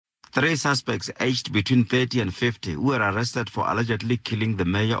3 suspects aged between 30 and 50 who were arrested for allegedly killing the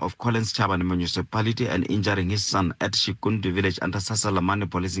mayor of Collins Chabane municipality and injuring his son at Shikundi village under Sasalamane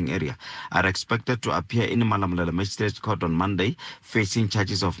policing area are expected to appear in Malamulele Magistrate Court on Monday, facing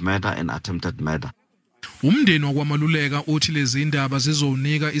charges of murder and attempted murder. Umndeni wakwaMaluleka uthi lezi indaba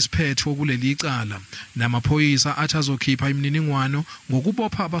zizonika isiphetho kuleli icala namaphoyisa athi azokhipha imininingwano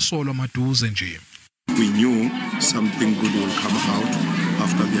ngokubopha abasolwa maduze nje. We knew something good will come out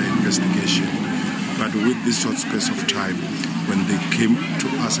after their investigation, but with this short space of time, when they came to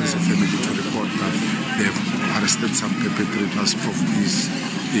us as a family to report that they've arrested some perpetrators of this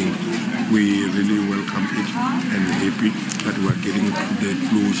thing, we really welcome it and happy that we are getting the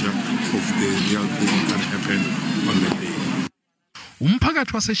closure of the real thing that happened on the day.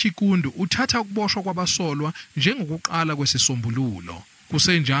 Umphakathi waseShikundi uthatha ukuboshwa kwabasolwa njengokuqala kwesisombululo.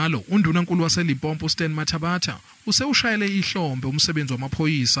 Kusenjalo undunankulu waseLimpopo Stan Mathabatha usewushayele ihlombe umsebenzi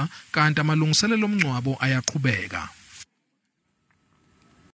wamaphoyisa kanti amalungiselelo omngcwabo ayaqhubeka.